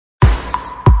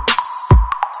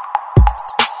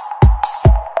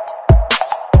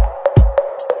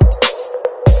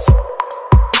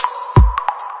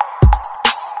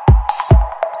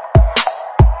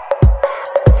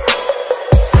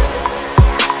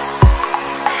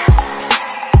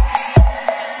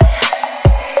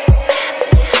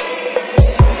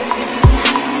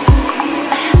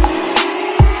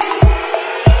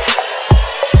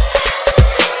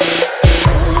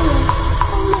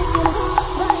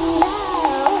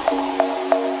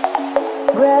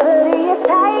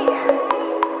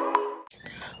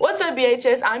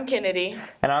BHS, I'm Kennedy.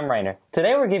 And I'm Rainer.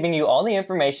 Today we're giving you all the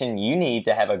information you need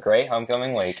to have a great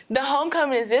homecoming week. The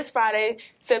homecoming is this Friday,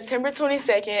 September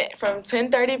 22nd from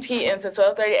 10:30 p.m. to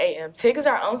 12:30 a.m. Tickets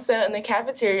are on sale in the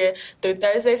cafeteria through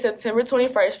Thursday, September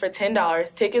 21st for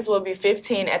 $10. Tickets will be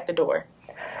 $15 at the door.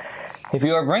 If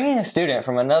you are bringing a student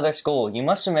from another school, you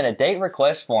must submit a date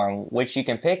request form which you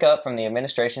can pick up from the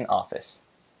administration office.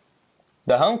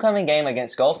 The homecoming game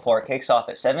against Gulfport kicks off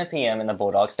at 7 p.m. in the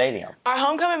Bulldog Stadium. Our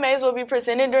homecoming maze will be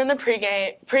presented during the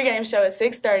pregame show at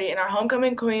 6:30, and our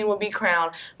homecoming queen will be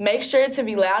crowned. Make sure to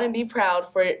be loud and be proud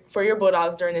for your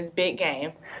Bulldogs during this big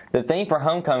game. The theme for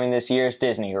homecoming this year is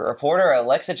Disney. Reporter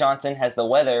Alexa Johnson has the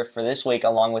weather for this week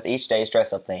along with each day's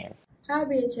dress-up theme. Hi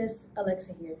BHS,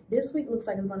 Alexa here. This week looks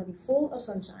like it's going to be full of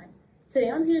sunshine. Today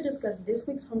I'm here to discuss this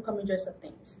week's homecoming dress-up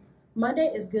themes.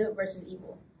 Monday is good versus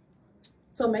evil.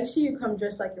 So make sure you come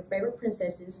dressed like your favorite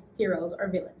princesses, heroes, or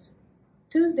villains.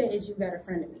 Tuesday is You Got a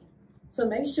Friend in Me. So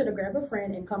make sure to grab a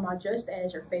friend and come out dressed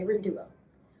as your favorite duo.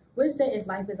 Wednesday is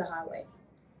Life is a Highway.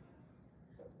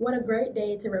 What a great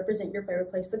day to represent your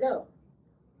favorite place to go.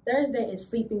 Thursday is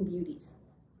Sleeping Beauties.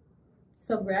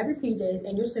 So grab your PJs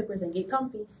and your slippers and get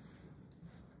comfy.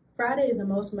 Friday is the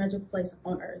most magical place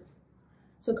on earth.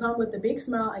 So come with a big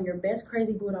smile and your best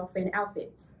crazy Bulldog fan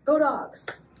outfit. Go Dogs!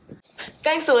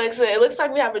 Thanks, Alexa. It looks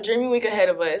like we have a dreamy week ahead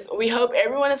of us. We hope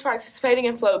everyone is participating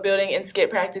in float building and skip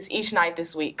practice each night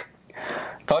this week.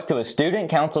 Talk to a student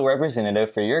council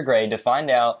representative for your grade to find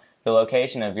out the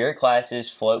location of your class's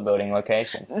float building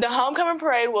location. The homecoming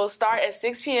parade will start at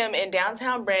 6 p.m. in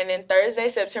downtown Brandon Thursday,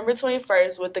 September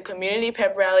 21st with the community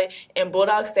pep rally in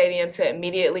Bulldog Stadium to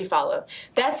immediately follow.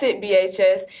 That's it,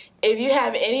 BHS. If you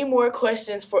have any more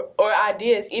questions or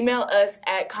ideas, email us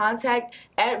at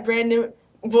contact@Brandon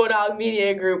Bulldog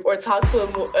Media Group or talk to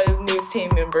a news team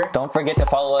member. Don't forget to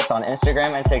follow us on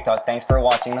Instagram and TikTok. Thanks for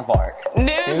watching The Bark.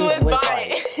 News with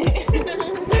Bite.